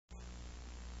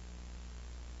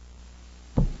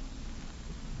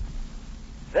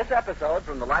This episode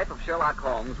from the life of Sherlock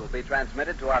Holmes will be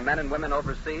transmitted to our men and women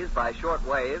overseas by short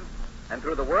wave and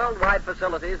through the worldwide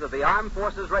facilities of the Armed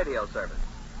Forces Radio Service.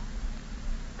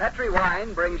 Petri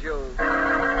Wine brings you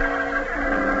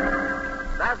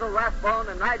Basil Rathbone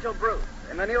and Nigel Bruce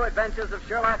in the new adventures of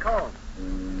Sherlock Holmes.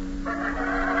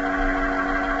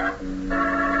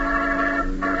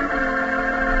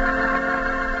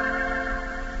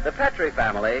 The Petri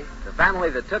family, the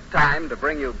family that took time to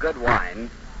bring you good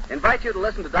wine, invite you to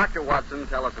listen to Dr. Watson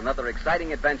tell us another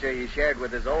exciting adventure he shared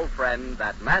with his old friend,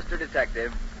 that master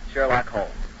detective, Sherlock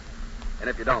Holmes. And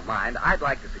if you don't mind, I'd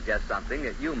like to suggest something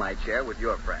that you might share with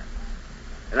your friends.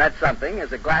 And that something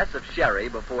is a glass of sherry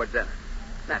before dinner.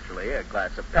 Naturally, a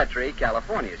glass of Petri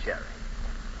California sherry.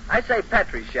 I say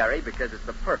Petri sherry because it's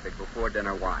the perfect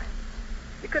before-dinner wine.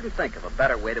 You couldn't think of a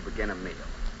better way to begin a meal.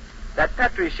 That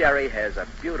Petri sherry has a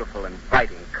beautiful,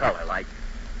 inviting color, like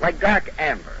dark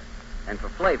amber. And for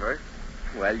flavor,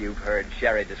 well, you've heard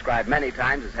sherry described many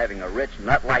times as having a rich,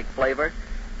 nut-like flavor.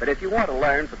 But if you want to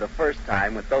learn for the first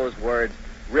time what those words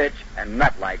rich and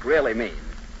nut-like really mean,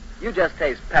 you just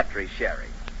taste Petri sherry.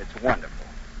 It's wonderful.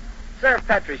 Serve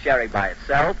Petri sherry by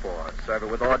itself or serve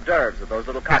it with hors d'oeuvres of those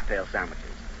little cocktail sandwiches.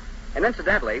 And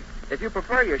incidentally, if you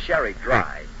prefer your sherry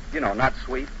dry, not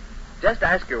sweet, just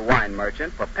ask your wine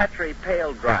merchant for Petri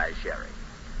Pale Dry Sherry.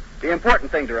 The important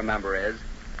thing to remember is,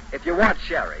 if you want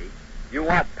sherry, you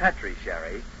want Petri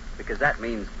sherry, because that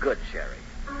means good sherry.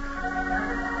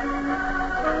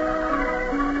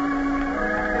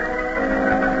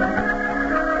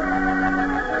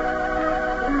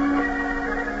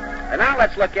 And now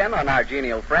let's look in on our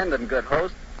genial friend and good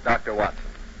host, Dr. Watson.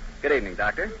 Good evening,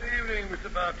 Doctor. Good evening,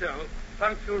 Mr. Bartell.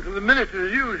 Punctual to the minute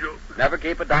as usual. Never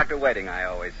keep a doctor waiting, I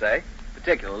always say.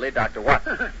 Particularly Dr.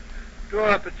 Watson. Draw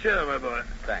up a chair, my boy.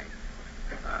 Thanks.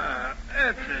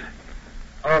 That's it.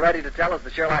 All ready to tell us the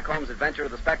Sherlock Holmes adventure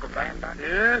of the Speckled Band, Doctor?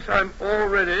 Yes, I'm all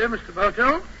ready, Mr.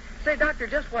 Bartell. Say, Doctor,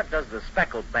 just what does the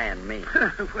Speckled Band mean?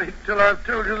 Wait till I've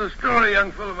told you the story,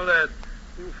 young fellow, my lad.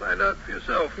 You'll find out for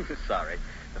yourself. Sorry.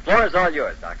 The floor is all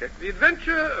yours, Doctor. The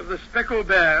adventure of the Speckled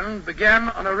Band began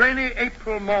on a rainy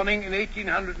April morning in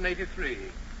 1883.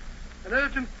 An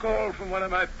urgent call from one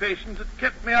of my patients had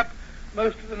kept me up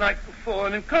most of the night before,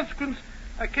 and in consequence,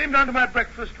 I came down to my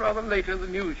breakfast rather later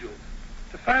than usual,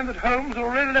 to find that Holmes had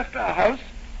already left our house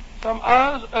some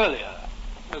hours earlier.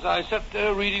 As I sat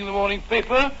there reading the morning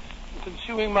paper and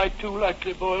consuming my 2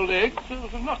 lightly boiled eggs, there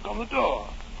was a knock on the door.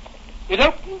 It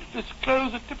opened to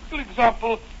disclose a typical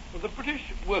example of the British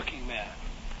working man.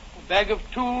 A bag of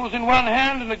tools in one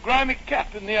hand and a grimy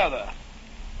cap in the other.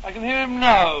 I can hear him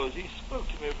now as he spoke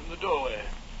to me from the doorway.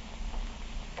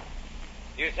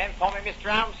 You sent for me, Mr.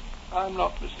 Holmes? I'm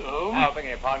not, Mr. Holmes. Oh,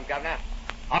 begging your pardon, Governor.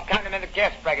 I'm counting in the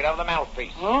gas bracket over the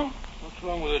mouthpiece. Oh? What's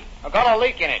wrong with it? I've got a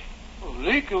leak in it. A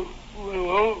leak? Oh,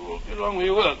 well, get along with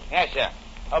your work. Yes, sir.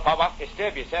 Hope I won't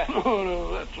disturb you, sir. Oh,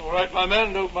 no, that's all right, my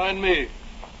man. Don't mind me.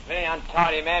 Very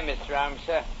untidy man, Mr. Holmes,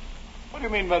 sir. What do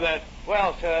you mean by that?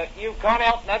 Well, sir, you can't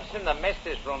help noticing the mess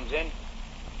this room's in.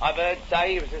 I've heard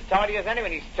say he was as tidy as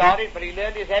anyone he started, but he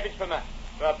learned his habits from a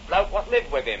bloke what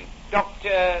lived with him.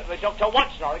 Dr.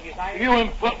 Watson, I think his name. You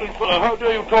impertinent fellow, how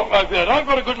dare you talk like that? I've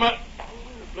got a good man.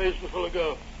 Where's the fellow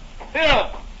go? Here,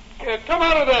 come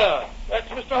out of there. That's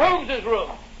Mr. Holmes's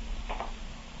room.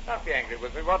 Don't be angry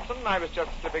with me, Watson. I was just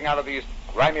slipping out of these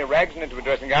grimy rags and into a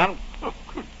dressing gown. Oh,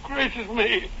 good gracious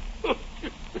me.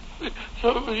 So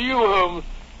it was you, Holmes.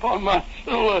 Upon my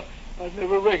soul, I've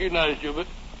never recognized you, but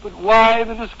why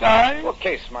the disguise? A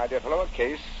case, my dear fellow, a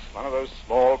case. One of those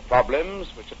small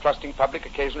problems which a trusting public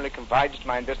occasionally confides to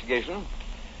my investigation.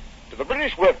 To the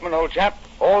British workman, old chap,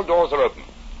 all doors are open.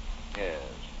 Yes.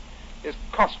 His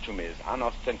costume is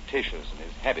unostentatious and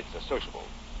his habits are sociable.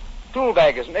 Tool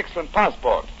bag is an excellent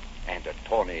passport. And a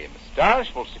tawny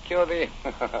moustache will secure the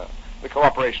the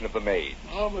cooperation of the maids.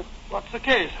 Oh, but what's the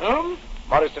case, Holmes?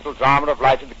 Modest little drama of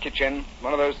life in the kitchen.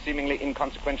 One of those seemingly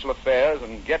inconsequential affairs,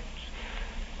 and yet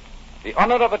the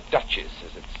honor of a duchess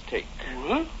is at stake.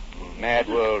 What? Mad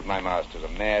world, my masters, a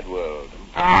mad world.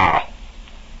 Now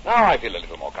I feel a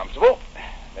little more comfortable.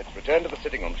 Let's return to the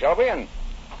sitting room, shall we? And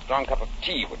a strong cup of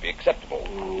tea would be acceptable.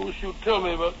 Oh, wish you'd tell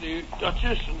me about the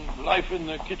Duchess and life in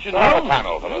the kitchen. Another time,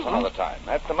 old fellows, another time.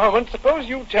 At the moment, suppose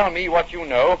you tell me what you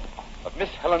know of Miss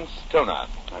Helen Stoner.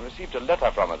 I received a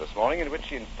letter from her this morning in which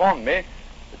she informed me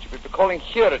that she would be calling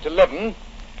here at 11,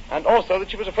 and also that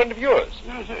she was a friend of yours.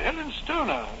 Yes, Helen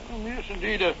Stoner. Yes,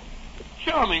 indeed, a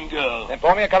charming girl. Then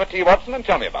pour me a cup of tea, Watson, and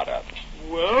tell me about her.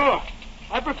 Well,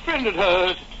 I befriended her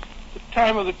at the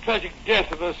time of the tragic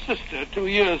death of her sister 2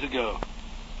 years ago.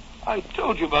 I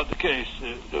told you about the case.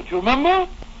 Don't you remember?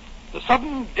 The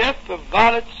sudden death of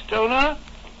Violet Stoner,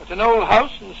 At an old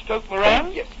house in Stoke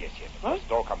Moran? Yes. Huh?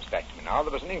 It all comes back to me now.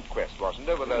 There was an inquest, wasn't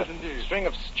there, with Yes, a indeed. string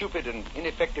of stupid and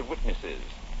ineffective witnesses.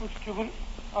 Oh, stupid.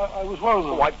 I was one of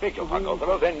them. Oh, I beg your pardon, old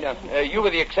fellow. Then you were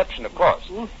the exception, of course.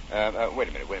 Hmm? Wait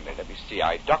a minute. Let me see.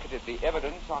 I docketed the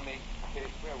evidence on the case.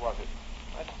 Where was it?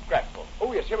 That's Stratford.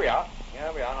 Oh, yes, here we are.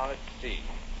 Now, let's see.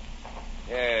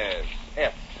 Yes.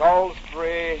 F.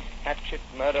 Salisbury, Hatchet,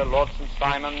 murder, Lordson,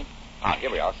 Simon.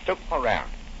 Here we are. Stoke Moran.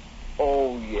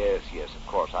 Oh, yes, of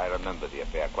course. I remember the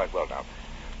affair quite well now.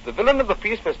 The villain of the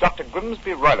piece was Dr.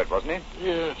 Grimsby Roylott, wasn't he?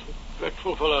 Yes, a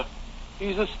dreadful fellow.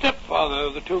 He's the stepfather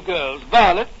of the two girls.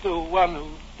 Violet, the one who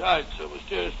died so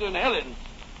mysteriously, and Helen,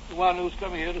 the one who's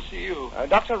coming here to see you.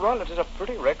 Dr. Roylott has a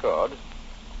pretty record.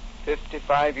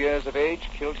 55 years of age,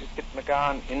 killed his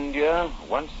Gitmagar in India,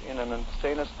 once in an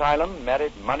insane asylum,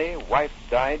 married money, wife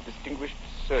died, distinguished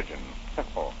surgeon.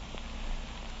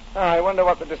 I wonder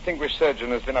what the distinguished surgeon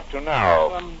has been up to now.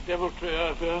 Some deviltry,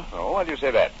 I fear. Oh, why do you say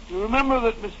that? You remember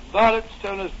that Miss Violet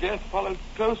Stoner's death followed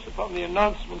close upon the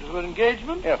announcement of her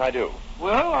engagement? Yes, I do.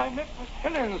 Well, I met Miss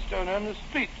Helen Stoner in the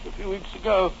streets a few weeks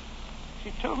ago.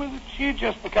 She told me that she had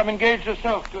just become engaged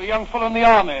herself to a young fellow in the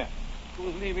army who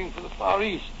was leaving for the Far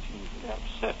East. She was very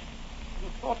upset at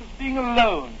the thought of being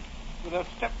alone with her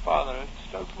stepfather at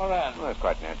Stoke Moran. Well, that's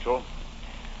quite natural.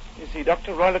 You see,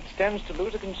 Dr. Roylott stands to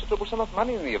lose a considerable sum of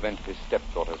money in the event of his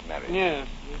stepdaughter's marriage. Yes,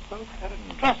 they both had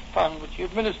a trust fund which he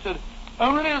administered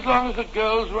only as long as the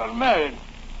girls were unmarried.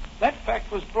 That fact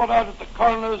was brought out at the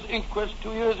coroner's inquest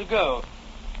 2 years ago.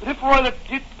 But if Roylott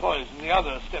did poison the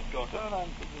other stepdaughter, and I'm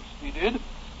convinced he did,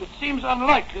 it seems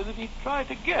unlikely that he'd try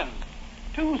it again.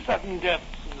 2 sudden deaths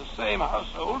in the same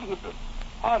household would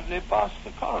hardly pass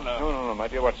the coroner. No, my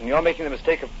dear Watson. You're making the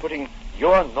mistake of putting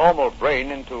your normal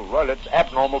brain into Roylott's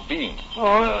abnormal being.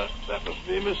 Oh, that must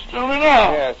be Miss Stoner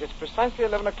now. Yes, it's precisely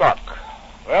 11 o'clock.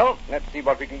 Well, let's see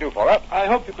what we can do for her. I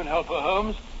hope you can help her,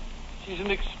 Holmes. She's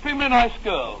an extremely nice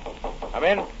girl. Come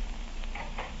in.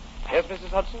 Yes, Mrs.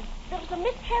 Hudson? There's a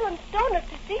Miss Helen Stoner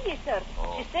to see you, sir.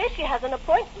 Oh. She says she has an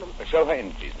appointment. Show her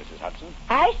in, please, Mrs. Hudson.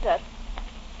 Aye, sir.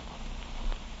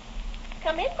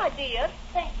 Come in, my dear.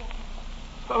 Thank you.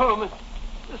 Oh, Miss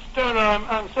Stoner,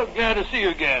 I'm so glad to see you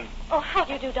again. Oh, how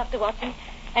do you do, Dr. Watson?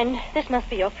 And this must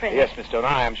be your friend. Yes, Miss Stoner,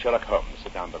 I am Sherlock Holmes.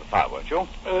 Sit down by the fire, won't you?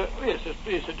 Yes,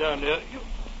 please sit down there.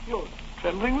 You're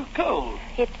trembling with cold.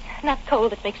 It's not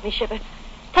cold that makes me shiver.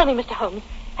 Tell me, Mr. Holmes,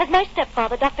 has my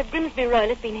stepfather, Dr. Grimsby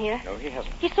Roylott, been here? No, he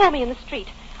hasn't. He saw me in the street.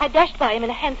 I dashed by him in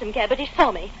a hansom cab, but he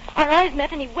saw me. Our eyes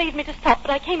met, and he waved me to stop,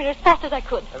 but I came here as fast as I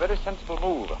could. A very sensible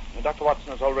move. Dr.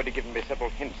 Watson has already given me several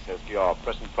hints as to your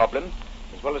present problem,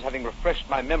 as well as having refreshed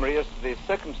my memory as to the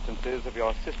circumstances of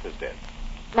your sister's death.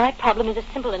 My problem is a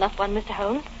simple enough one, Mr.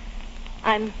 Holmes.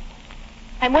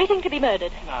 I'm waiting to be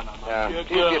murdered. No, my dear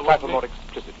Please be a trifle more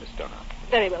explicit, Miss Stoner.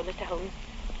 Very well, Mr. Holmes.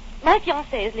 My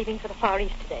fiancé is leaving for the Far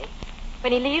East today.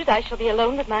 When he leaves, I shall be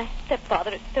alone with my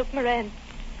stepfather at Stoke Moran.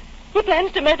 He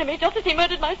plans to murder me just as he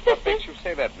murdered my sister. What makes you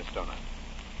say that, Miss Stoner?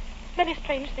 Many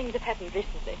strange things have happened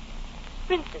recently.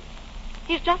 For instance,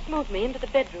 he's just moved me into the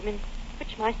bedroom in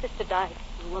which my sister died.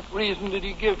 What reason did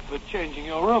he give for changing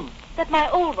your room? That my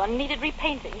old one needed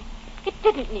repainting. It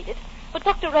didn't need it, but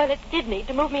Dr. Roylott did need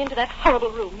to move me into that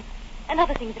horrible room. And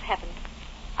other things have happened.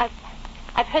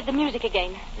 I've heard the music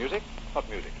again. Music? What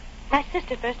music? My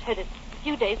sister first heard it a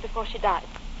few days before she died.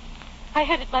 I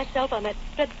heard it myself on that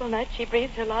dreadful night she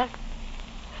breathed her last.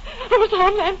 Oh,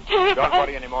 Tom, I'm terrified. Don't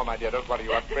worry any more, my dear. Don't worry.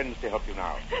 You have friends to help you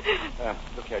now.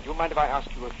 Look here. Do you mind if I ask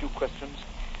you a few questions?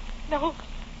 No,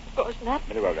 of course not.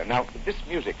 Very well, then. Now, this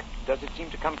music, does it seem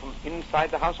to come from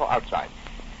inside the house or outside?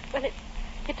 Well,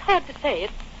 it's hard to say.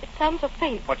 It sounds so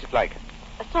faint. What's it like?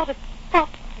 A sort of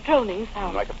soft, droning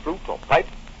sound. Like a flute or pipe?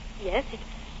 Yes,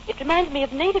 it reminds me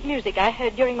of native music I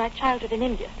heard during my childhood in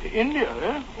India. India,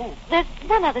 eh? Oh. There's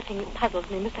one other thing that puzzles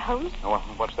me, Mr. Holmes. Oh,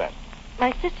 what's that?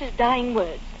 My sister's dying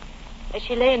words. As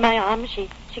she lay in my arms, she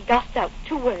gasped out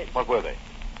 2 words. What were they?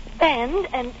 Band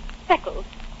and speckled.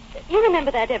 You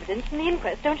remember that evidence from the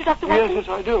inquest, don't you, Dr. Watson? Yes,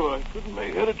 I do. I couldn't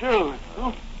make head or tail of it.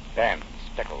 Oh. Band,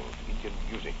 speckles, Indian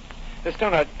music. Miss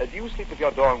Stoner, do you sleep with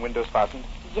your door and windows fastened?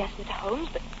 Yes, Mr. Holmes,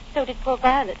 but so did poor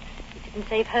Violet. It didn't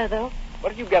save her, though. What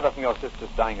did you gather from your sister's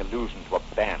dying allusion to a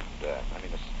band?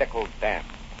 A speckled band?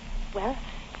 Well,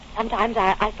 sometimes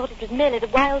I thought it was merely the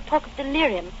wild talk of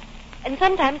delirium, and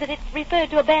sometimes that it referred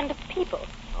to a band of people.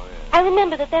 Oh, yes. I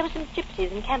remember that there were some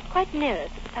gypsies encamped quite near us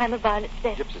at the time of Violet's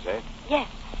death. Gypsies, eh? Yes.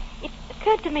 It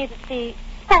occurred to me that the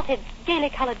spotted,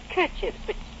 gaily-colored kerchiefs,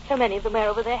 which so many of them wear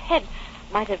over their heads,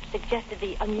 might have suggested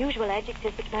the unusual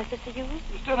adjectives which my sister used.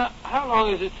 Miss Stoner, how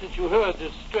long is it since you heard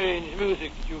this strange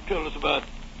music that you told us about?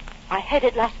 I heard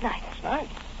it last night. Last night?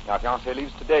 Your fiancé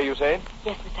leaves today, you say?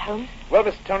 Yes, Mr. Holmes. Well,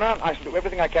 Miss Turner, I shall do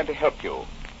everything I can to help you.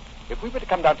 If we were to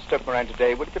come down to Stoke Moran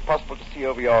today, would it be possible to see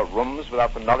over your rooms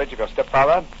without the knowledge of your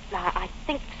stepfather? I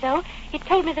think so. He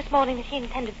told me this morning that he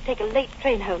intended to take a late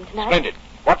train home tonight. Splendid.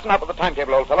 Watson, up with the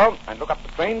timetable, old fellow, and look up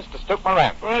the trains to Stoke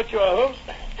Moran. Right you are, Holmes.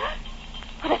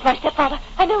 Oh, that's my stepfather.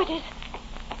 I know it is.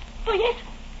 Oh, yes.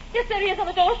 Yes, there he is on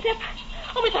the doorstep.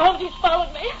 Oh, Mr. Holmes, he's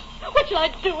followed me. What shall I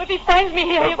do if he finds me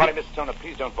here? Don't worry, Miss Turner.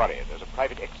 Please don't worry. There's a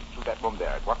private exit through that room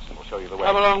there. Watson will show you the way.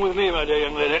 Come along with me, my dear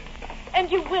young lady. And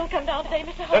you will come down today,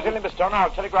 Mr. Holmes? Certainly, Miss Turner.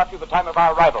 I'll telegraph you the time of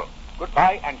our arrival.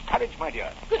 Goodbye and courage, my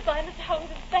dear. Goodbye, Mr. Holmes,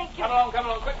 and thank you. Come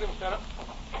along, quickly, Miss Turner.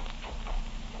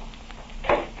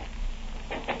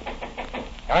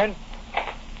 Come in.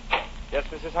 Yes,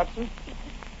 Mrs. Hudson?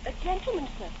 A gentleman,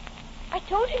 sir. I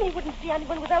told him he wouldn't see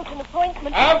anyone without an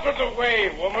appointment. Out of the way,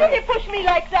 woman. Will you push me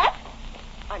like that?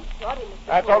 I'm sorry, Mr.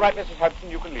 That's Holmes. all right, Mrs. Hudson.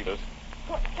 You can leave us.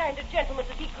 What kind of gentleman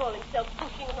does he call himself,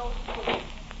 pushing an old woman?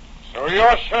 So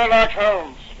you're Sherlock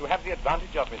Holmes. You have the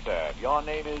advantage of me, sir. Your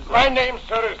name is... My name,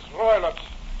 sir, is Roylott.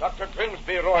 Dr.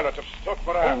 Grimsby Roylott of Stoke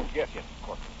Moran. Oh, yes, of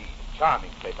course, indeed.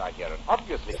 Charming place, I hear, and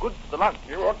obviously good for the lunch.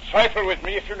 You won't trifle with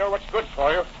me if you know what's good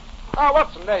for you. Ah,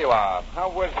 Watson, there you are. How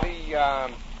was the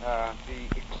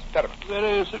experiment?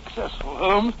 Very successful,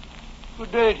 Holmes.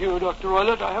 Good day to you, Dr.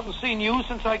 Roylott. I haven't seen you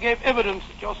since I gave evidence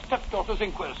at your stepdaughter's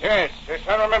inquest. Yes,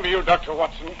 I remember you, Dr.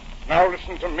 Watson. Now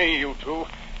listen to me, you two.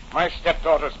 My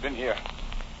stepdaughter's been here.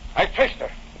 I faced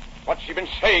her. What's she been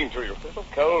saying to you? It's a little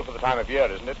cold for the time of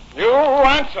year, isn't it? You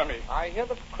answer me. I hear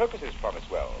the crocuses promise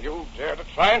well. You dare to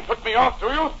try and put me off, do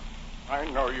you? I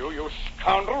know you, you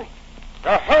scoundrel.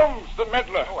 You're Holmes the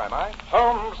meddler. Oh, am I?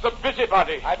 Holmes the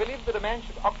busybody. I believe that a man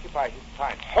should occupy his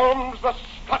time. Holmes the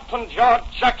Scotland Yard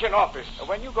Jack in office.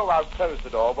 When you go out, close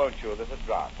the door, won't you? There's a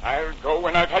draft. I'll go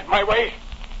when I've had my way.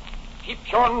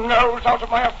 Keep your nose out of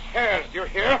my affairs, do you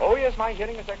hear? Oh, yes, my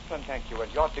hearing is excellent, thank you,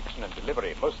 and your diction and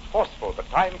delivery most forceful. But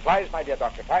time flies, my dear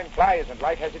doctor. Time flies, and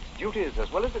life has its duties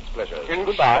as well as its pleasures.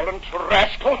 Goodbye. Insolent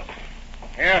rascal.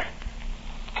 Here.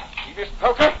 See this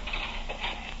poker?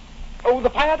 Oh,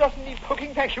 the fire doesn't need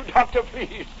poking, thank you, doctor,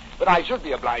 please. But I should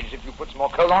be obliged if you put some more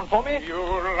coal on for me. You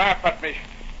laugh at me.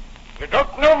 You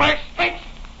don't know my strength.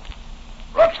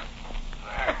 Look.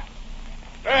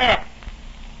 There.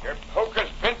 Your poker's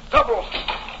bent double.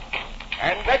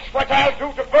 And that's what I'll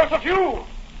do to both of you.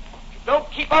 Don't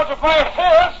keep out of my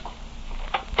affairs.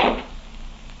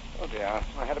 Oh, dear.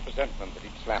 I had a presentiment that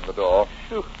he'd slam the door.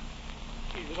 Phew.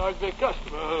 He's an ugly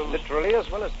customer, Holmes. Literally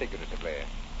as well as figuratively.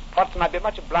 Watson, I'd be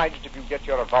much obliged if you get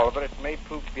your revolver. It may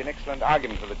prove to be an excellent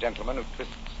argument for the gentleman who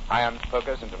twists iron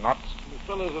pokers into knots. The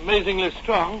fellow's amazingly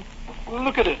strong. Well,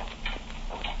 look at it.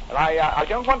 Well, I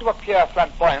don't want to appear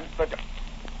flamboyant, but...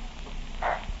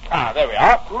 there we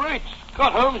are. Great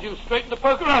Scott, Holmes, you've straightened the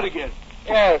poker out again.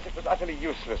 Yes, it was utterly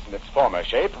useless in its former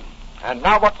shape. And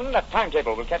now, Watson, that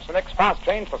timetable will catch the next fast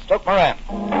train for Stoke Moran.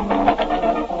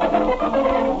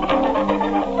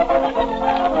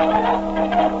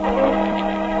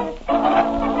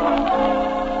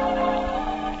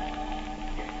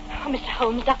 Oh, Mr.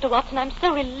 Holmes, Dr. Watson, I'm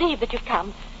so relieved that you've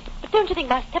come. But don't you think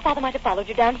my stepfather might have followed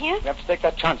you down here? You have to take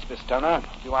that chance, Miss Turner.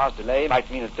 A few hours' delay might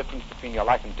mean a difference between your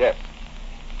life and death.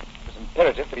 It was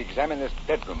imperative that we examine this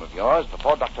bedroom of yours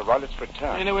before Dr. Roylott's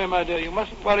return. Anyway, my dear, you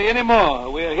mustn't worry any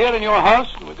more. We're here in your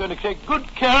house, and we're going to take good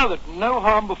care that no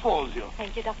harm befalls you.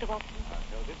 Thank you, Dr. Watson.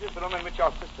 So this is the room in which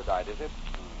your sister died, is it?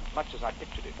 Much as I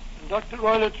pictured it. And Dr.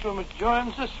 Roylott's room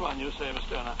adjoins this one, you say, Miss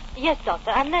Turner? Yes,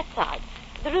 Doctor, on that side.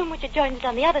 The room which adjoins it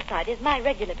on the other side is my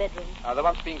regular bedroom. The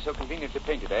one's being so conveniently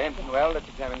painted, eh? Well, let's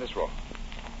examine this room.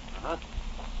 Uh-huh.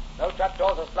 No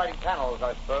trapdoors or sliding panels,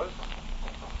 I suppose.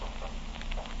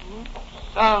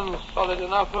 Sounds solid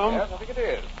enough, Holmes. Yes, I think it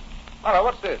is. Mara,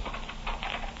 what's this?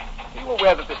 Are you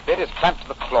aware that this bed is clamped to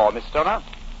the floor, Miss Turner?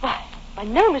 Why,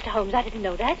 no, Mr. Holmes, I didn't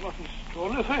know that. What an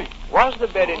extraordinary thing. Was the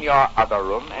bed in your other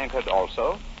room anchored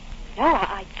also? No,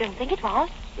 I don't think it was.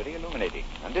 It's very illuminating.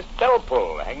 And this bell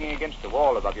pull hanging against the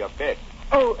wall above your bed.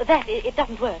 Oh, it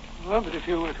doesn't work. Well, but if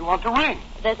you want to ring.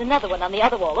 There's another one on the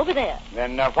other wall over there.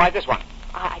 Then why this one?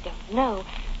 I don't know.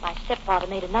 My stepfather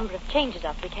made a number of changes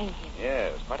after we came here.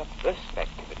 Yes, quite a burst of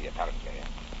activity, apparently.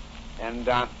 And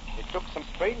it took some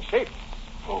strange shapes.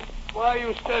 Oh, why are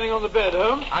you standing on the bed,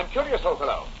 Holmes? I'm curious, old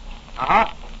fellow.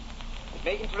 Uh-huh. It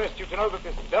may interest you to know that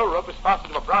this bell rope is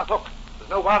fastened to a brass hook. There's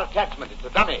no wire attachment. It's a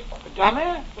dummy. A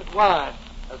dummy? But why?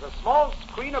 There's a small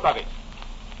screen above it.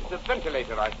 It's a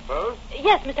ventilator, I suppose.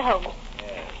 Yes, Mr. Holmes.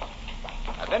 Yes.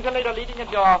 A ventilator leading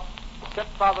into your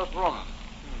stepfather's room.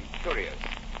 Curious.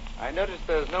 I noticed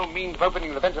there's no means of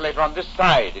opening the ventilator on this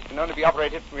side. It can only be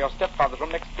operated from your stepfather's room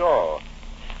next door.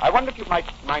 I wonder if you might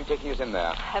mind taking us in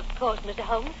there. Of course, Mr.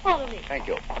 Holmes. Follow me. Thank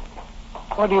you.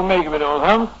 What do you make of it all,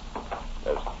 Holmes?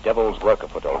 There's devil's work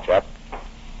afoot, old chap.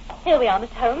 Here we are, Mr.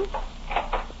 Holmes.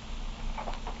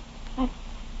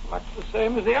 Much the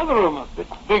same as the other room. A bit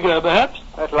bigger, perhaps.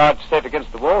 That large set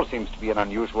against the wall seems to be an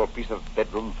unusual piece of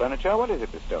bedroom furniture. What is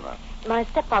it, Miss Stoner? My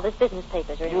stepfather's business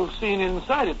papers are in it. You've seen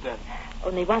inside it, then?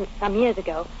 Only once, some years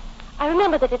ago. I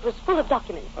remember that it was full of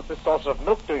documents. What's this saucer of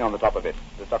milk doing on the top of it?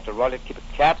 Does Dr. Roylott keep a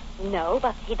cat? No,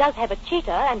 but he does have a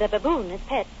cheetah and a baboon as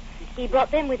pets. He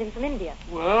brought them with him from India.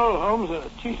 Well, Holmes, a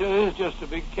cheetah is just a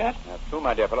big cat. That's true,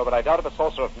 my dear fellow, but I doubt if a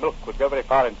saucer of milk would go very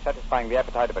far in satisfying the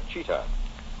appetite of a cheetah.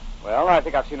 Well, I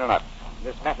think I've seen enough.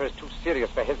 This matter is too serious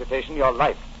for hesitation. Your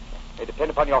life may depend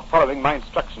upon your following my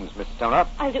instructions, Miss Stoner.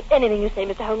 I'll do anything you say,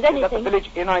 Mr. Holmes, Is that anything. the village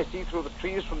inn I see through the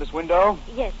trees from this window?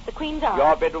 Yes, the Queen's Arms.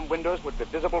 Your bedroom windows would be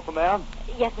visible from there?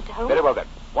 Yes, Mr. Holmes. Very well, then.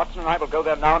 Watson and I will go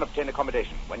there now and obtain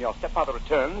accommodation. When your stepfather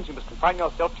returns, you must confine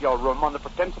yourself to your room on the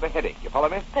pretense of a headache. You follow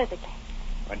me? Perfectly.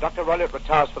 When Dr. Roylott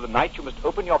retires for the night, you must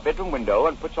open your bedroom window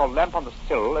and put your lamp on the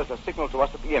sill as a signal to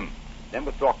us at the inn. Then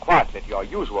withdraw quietly to your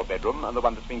usual bedroom and the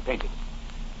one that's being painted.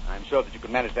 I'm sure that you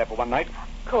can manage there for one night.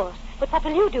 Of course. But what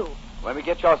will you do? When we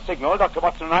get your signal, Dr.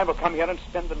 Watson and I will come here and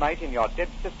spend the night in your dead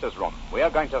sister's room. We are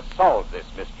going to solve this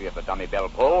mystery of the dummy bell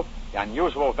pull, the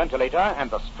unusual ventilator,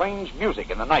 and the strange music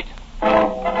in the night.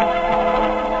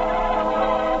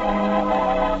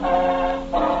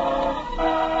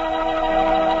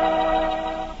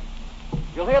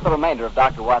 You'll hear the remainder of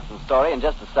Dr. Watson's story in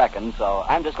just a second, so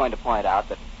I'm just going to point out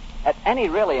that at any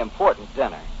really important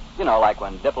dinner, you know, like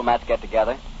when diplomats get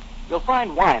together, you'll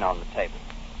find wine on the table.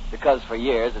 Because for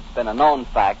years it's been a known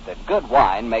fact that good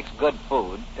wine makes good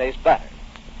food taste better.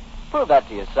 Prove that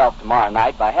to yourself tomorrow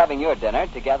night by having your dinner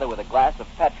together with a glass of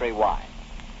Petri wine.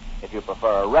 If you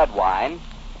prefer a red wine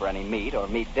for any meat or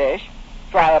meat dish,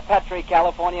 try a Petri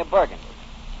California Burgundy.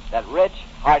 That rich,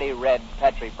 hearty red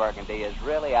Petri Burgundy is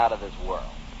really out of this world.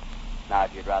 Now,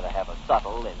 if you'd rather have a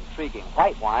subtle, intriguing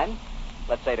white wine,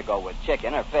 let's say to go with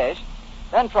chicken or fish,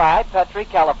 then try Petri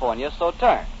California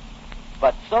Sauterne.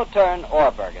 But Sauterne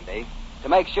or Burgundy, to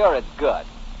make sure it's good,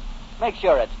 make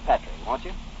sure it's Petri, won't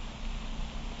you?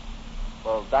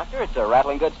 Well, Doctor, it's a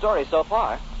rattling good story so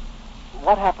far.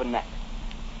 What happened next?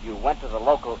 You went to the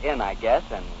local inn, I guess,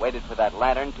 and waited for that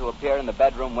lantern to appear in the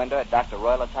bedroom window at Dr.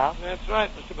 Roylott's house? That's right,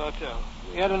 Mr. Bartell.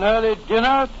 We had an early dinner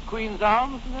at the Queen's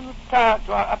Arms and then retired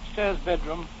to our upstairs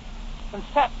bedroom and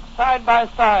sat side by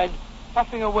side,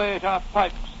 puffing away at our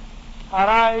pipes, our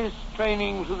eyes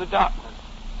straining through the darkness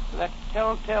for that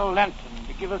telltale lantern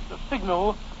to give us the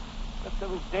signal that there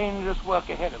was dangerous work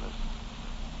ahead of us.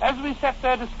 As we sat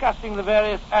there discussing the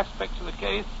various aspects of the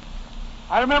case,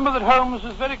 I remember that Holmes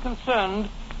was very concerned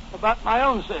about my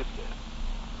own safety.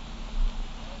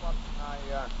 Well, Watson, I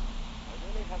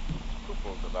really have some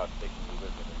scruples about taking you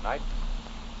with me tonight.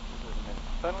 This is an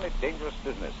infernally dangerous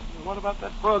business. And what about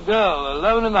that poor girl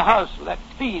alone in the house with that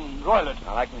fiend, Roylott?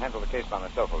 Now, I can handle the case by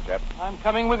myself, old chap. I'm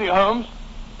coming with you, Holmes.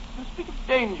 You speak of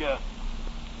danger.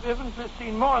 We haven't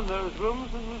seen more in those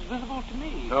rooms than was visible to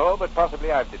me. No, but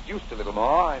possibly I've deduced a little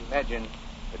more. I imagine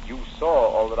that you saw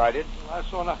all that I did. Well, I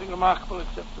saw nothing remarkable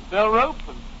except the bell rope,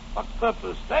 and what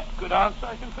purpose that could answer,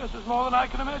 I confess, is more than I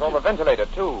can imagine. Saw the ventilator,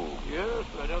 too. Yes,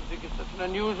 but I don't think it's such an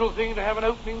unusual thing to have an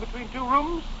opening between two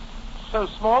rooms. So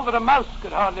small that a mouse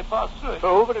could hardly pass through it.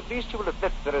 True, but at least you will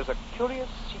admit there is a curious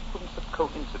sequence of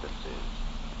coincidences.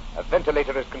 A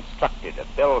ventilator is constructed, a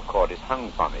bell cord is hung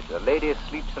from it. A lady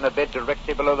sleeps in a bed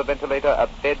directly below the ventilator, a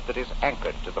bed that is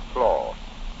anchored to the floor.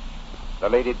 The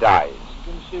lady dies.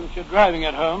 You can see what you're driving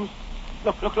at, Holmes.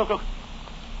 Look.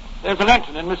 There's a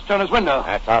lantern in Miss Turner's window.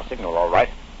 That's our signal, all right.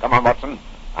 Come on, Watson.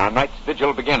 Our night's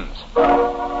vigil begins.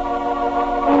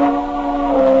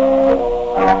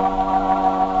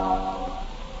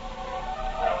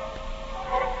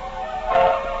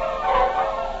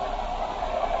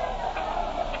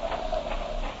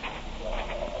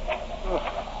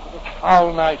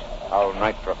 Foul night. Foul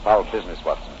night for a foul business,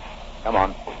 Watson. Come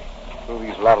on. Through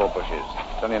these laurel bushes.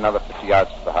 It's only another 50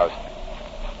 yards to the house.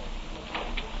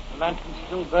 The lantern's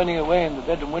still burning away in the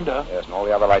bedroom window. Yes, and all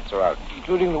the other lights are out.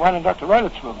 Including the one in Dr.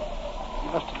 Roylott's room. He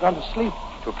must have gone to sleep.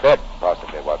 To bed,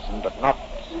 possibly, Watson, but not,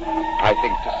 I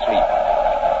think, to sleep.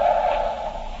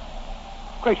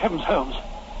 Great heavens, Holmes.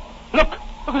 Look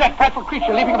at that frightful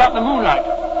creature leaping about in the moonlight.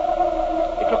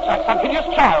 It looks like some hideous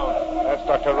child. That's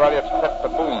Dr. Rollitt's pet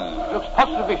baboon. It looks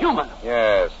positively human.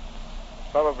 Yes.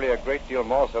 Probably a great deal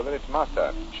more so than its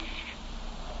master.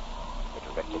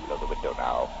 We're directly below the window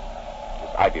now.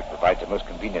 This ivy provides a most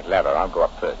convenient ladder. I'll go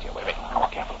up first. Here, wait. Come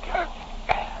on, careful.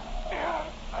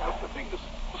 I hope the thing is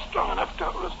strong enough to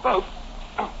hold us both.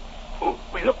 Oh,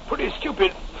 wait, look. pretty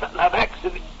stupid. That axe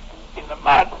in the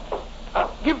mud.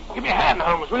 Give me a hand,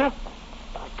 Holmes, will you?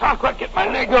 I can't quite get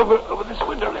my leg over this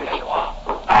window ledge. There you are.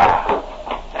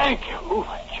 Thank you. Oh,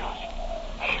 my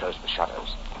gosh. Close the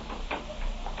shutters.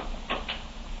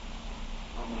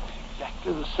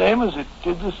 Exactly the same as it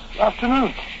did this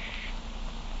afternoon.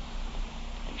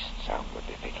 Least sound would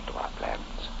be fatal to our plans.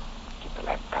 Keep the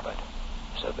lamp covered,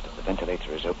 so that if the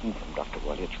ventilator is open from Dr.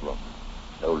 Wyatt's room,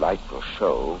 no light will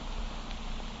show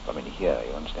from in here,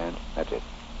 you understand? That's it.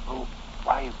 Oh,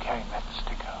 why are you carrying that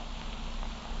sticker?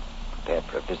 Prepared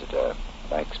for a visitor,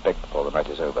 I expect before the night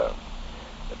is over.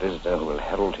 A visitor who will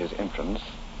herald his entrance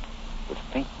with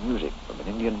faint music from an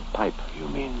Indian pipe. You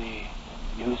mean the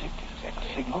music? Exactly.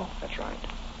 A signal? That's right.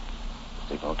 A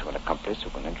signal to an accomplice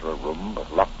who can enter a room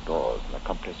of locked doors. An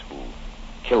accomplice who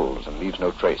kills and leaves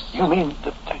no trace. You mean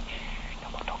the...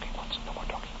 No more talking, Watson. No more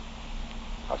talking.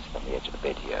 I'll sit on the edge of the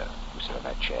bed here. You sit on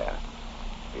that chair.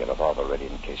 Be a revolver ready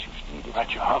in case you should need it. Right,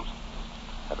 your Holmes.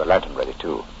 Have a lantern ready,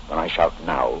 too. When I shout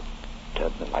now,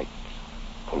 turn the lights.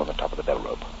 Pull on the top of the bell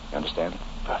rope. You understand?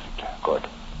 Perfect. Good.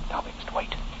 Now we must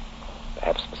wait.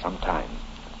 Perhaps for some time.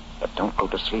 But don't go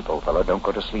to sleep, old fellow. Don't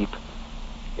go to sleep.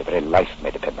 Your very life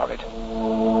may depend on it.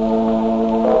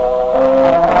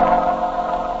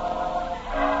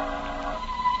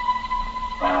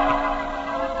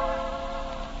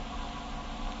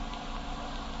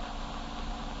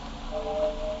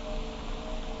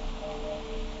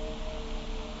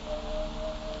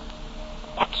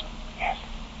 Watson. Yes.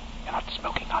 You're not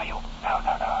smoking, are you? No.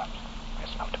 I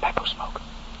smell tobacco smoke.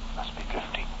 Must be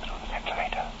drifting through the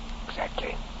ventilator.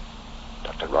 Exactly.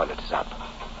 Dr. Roylott is up.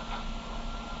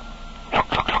 Look.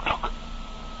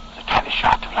 There's a tiny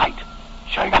shaft of light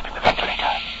showing up in the ventilator.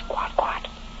 Shh, quiet.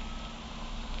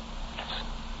 Listen.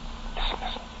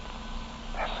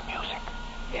 There's the music.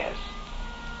 Yes.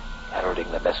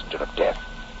 Heralding the messenger of death.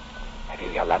 Have you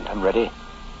your lantern ready?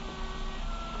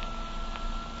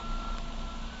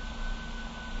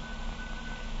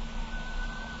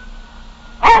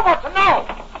 Oh, Watson, no!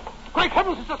 Great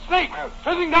heavens, it's a snake!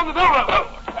 Trailing down the bell rope!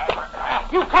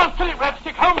 You can't kill it,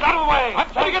 Redstick. Holmes, out of the way! I'm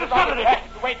trying to get a shot at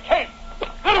it! Wait, Kate!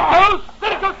 There it goes!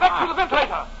 There it goes back through the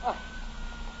ventilator!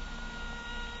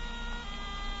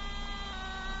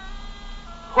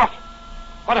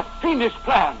 What a fiendish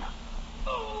plan!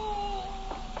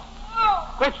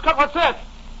 Great Scott, what's that?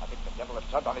 I think the devil has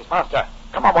turned on his master.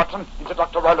 Come on, Watson, into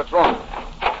Dr. Roylott's room.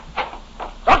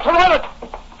 Dr. Roylott!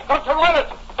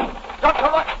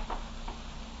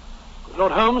 Good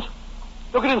Lord, Holmes.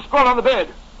 Look at him sprawled on the bed.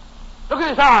 Look at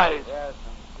his eyes. Yes,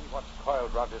 and see what's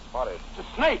coiled round his forehead. It's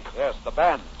a snake. Yes, the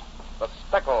band. The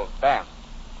speckled band.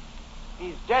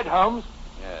 He's dead, Holmes.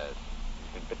 Yes,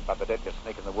 he's been bitten by the deadliest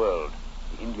snake in the world,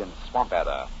 the Indian swamp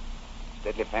adder. Its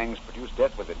deadly fangs produce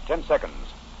death within 10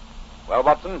 seconds. Well,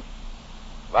 Watson,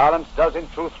 violence does in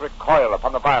truth recoil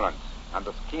upon the violence, and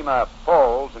the schemer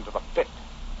falls into the pit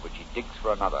which he digs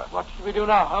for another. What should we do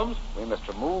now, Holmes? We must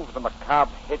remove the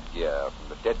macabre headgear from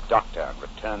the dead doctor and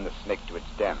return the snake to its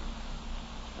den.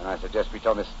 And I suggest we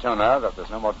tell Miss Stoner that there's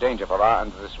no more danger for her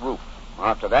under this roof.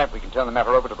 After that, we can turn the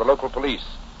matter over to the local police.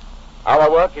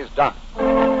 Our work is done.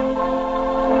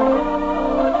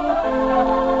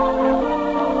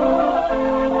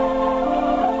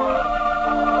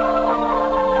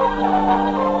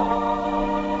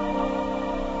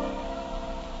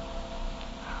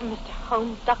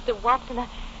 Holmes, Dr. Watson,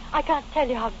 I can't tell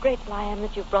you how grateful I am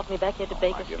that you brought me back here to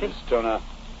Baker Dear Street. Miss Stoner,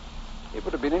 it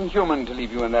would have been inhuman to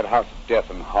leave you in that house of death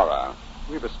and horror.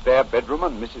 We've a spare bedroom,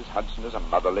 and Mrs. Hudson is a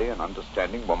motherly and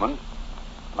understanding woman.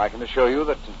 And I can assure you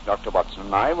that Dr. Watson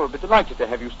and I will be delighted to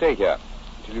have you stay here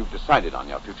until you've decided on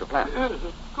your future plans. Yes,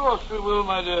 of course we will,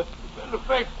 my dear. As a matter of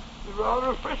fact, it's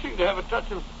rather refreshing to have a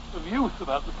touch of youth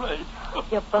about the place.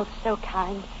 You're both so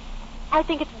kind. I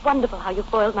think it's wonderful how you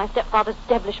foiled my stepfather's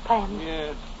devilish plans.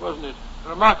 Yes, wasn't it? A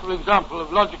remarkable example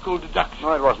of logical deduction.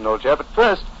 No, it wasn't, old chap. But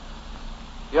first,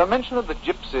 your mention of the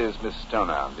gypsies, Miss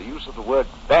Stoner, the use of the word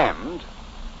band,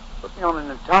 put me on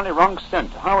an entirely wrong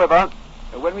scent. However,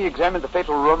 when we examined the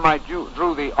fatal room, I drew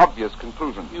the obvious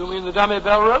conclusion. You mean the dummy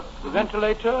bell rope, the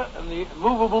ventilator, and the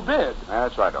movable bed?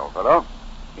 That's right, old fellow.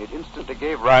 It instantly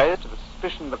gave rise to the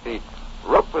suspicion that the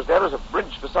rope was there as a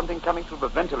bridge for something coming through the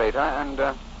ventilator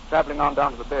and traveling on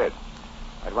down to the bed.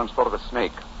 I at once thought of a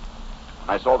snake.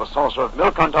 I saw the saucer of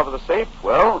milk on top of the safe.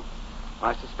 Well,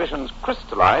 my suspicions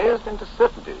crystallized into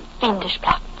certainty. Fiendish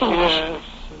plot, fiendish. Yes,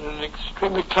 and an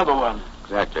extremely clever one.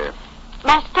 Exactly.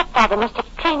 My stepfather must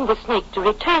have trained the snake to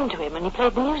return to him when he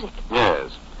played the music.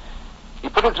 Yes. He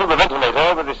put it through the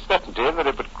ventilator with his certainty that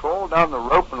it would crawl down the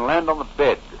rope and land on the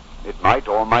bed. It might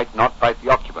or might not bite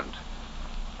the occupant.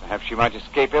 Perhaps she might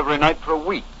escape every night for a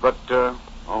week, but, oh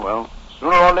well,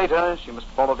 sooner or later she must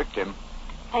fall a victim.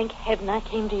 Thank heaven I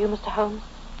came to you, Mr. Holmes.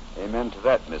 Amen to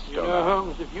that, Miss You Stoner. know,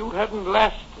 Holmes, if you hadn't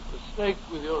lashed at the snake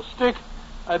with your stick,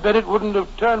 I bet it wouldn't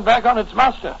have turned back on its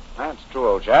master. That's true,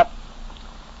 old chap.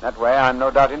 That way I'm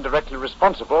no doubt indirectly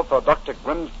responsible for Dr.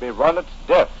 Grimsby Roylett's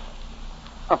death.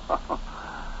 But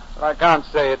I can't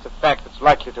say it's a fact that's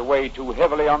likely to weigh too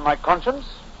heavily on my conscience.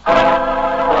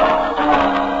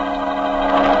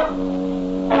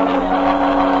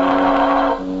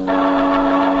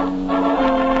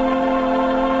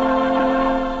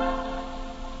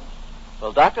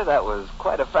 Well, Doctor, that was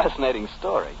quite a fascinating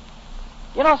story.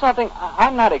 You know something?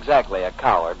 I'm not exactly a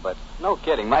coward, but no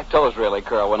kidding, my toes really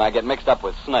curl when I get mixed up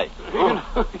with snakes. You're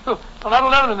not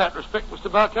alone in that respect, Mr.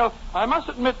 Bartell. I must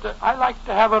admit that I like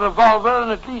to have a revolver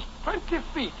and at least 20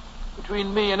 feet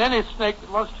between me and any snake that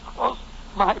wants to cross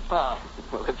my path.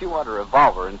 Well, if you want a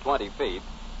revolver and 20 feet,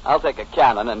 I'll take a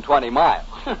cannon and 20 miles.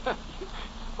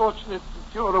 Fortunate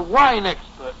that you're a wine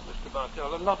expert, Mr.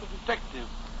 Bartell, and not a detective.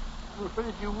 I'm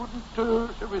afraid you wouldn't,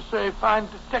 shall we say, find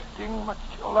detecting much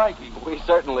to your liking. We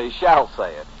certainly shall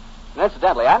say it. And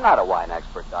incidentally, I'm not a wine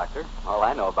expert, Doctor. All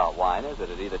I know about wine is that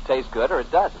it either tastes good or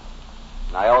it doesn't.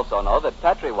 And I also know that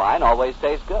Petri wine always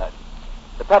tastes good.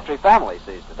 The Petri family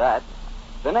sees to that.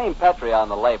 The name Petri on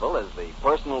the label is the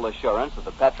personal assurance of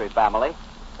the Petri family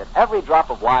that every drop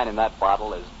of wine in that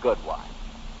bottle is good wine.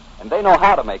 And they know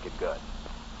how to make it good,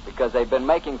 because they've been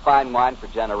making fine wine for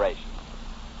generations,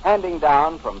 handing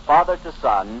down from father to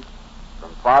son,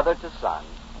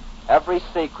 every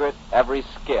secret, every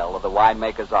skill of the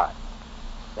winemaker's art.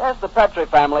 Yes, the Petri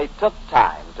family took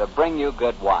time to bring you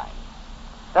good wine.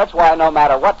 That's why no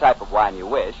matter what type of wine you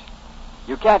wish,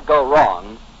 you can't go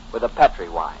wrong with a Petri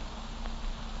wine.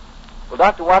 Well,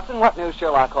 Dr. Watson, what new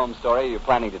Sherlock Holmes story are you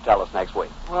planning to tell us next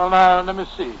week? Well, now, let me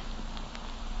see.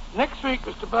 Next week,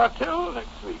 Mr. Bartell,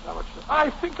 I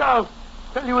think I'll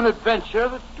tell you an adventure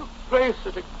that took place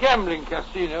at a gambling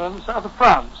casino in the south of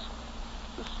France.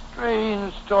 It's a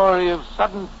strange story of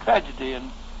sudden tragedy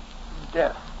and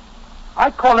death.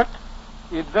 I call it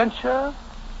The Adventure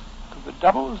of the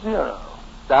 00.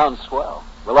 Sounds swell.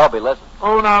 We'll all be listening.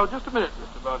 Oh, now, just a minute,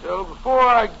 Mr. Bartell. Before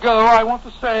I go, I want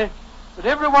to say that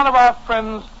every one of our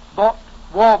friends bought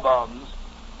war bonds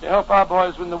to help our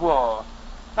boys win the war.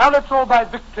 Now let's all buy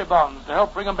victory bonds to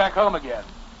help bring them back home again.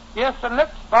 Yes, and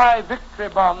let's buy victory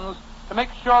bonds to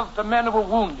make sure that the men who were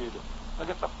wounded will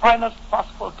get the finest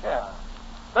possible care.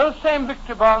 Those same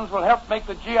victory bonds will help make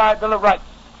the GI Bill of Rights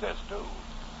a success, too.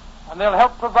 And they'll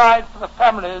help provide for the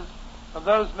families of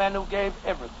those men who gave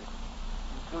everything,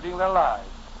 including their lives.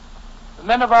 The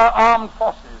men of our armed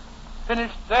forces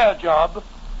finished their job.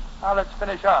 Now let's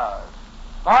finish ours.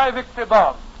 Buy victory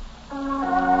bonds.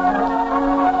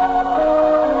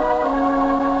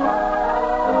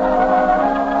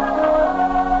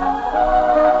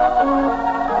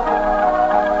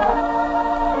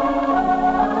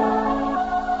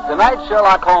 Tonight's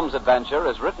Sherlock Holmes adventure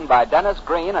is written by Dennis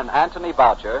Green and Anthony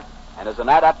Boucher and is an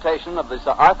adaptation of the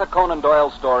Sir Arthur Conan Doyle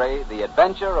story, The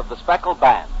Adventure of the Speckled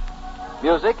Band.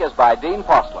 Music is by Dean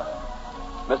Postler.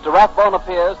 Mr. Rathbone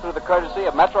appears through the courtesy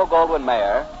of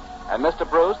Metro-Goldwyn-Mayer, and Mr.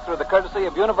 Bruce through the courtesy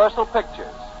of Universal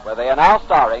Pictures, where they are now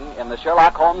starring in the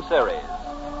Sherlock Holmes series.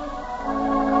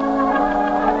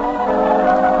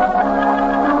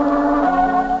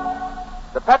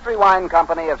 The Petri Wine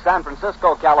Company of San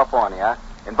Francisco, California,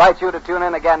 invites you to tune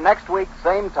in again next week,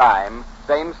 same time,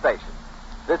 same station.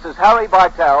 This is Harry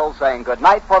Bartell saying good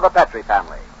night for the Petri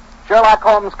family. Sherlock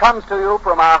Holmes comes to you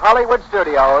from our Hollywood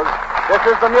studios. This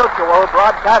is the Mutual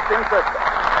Broadcasting System.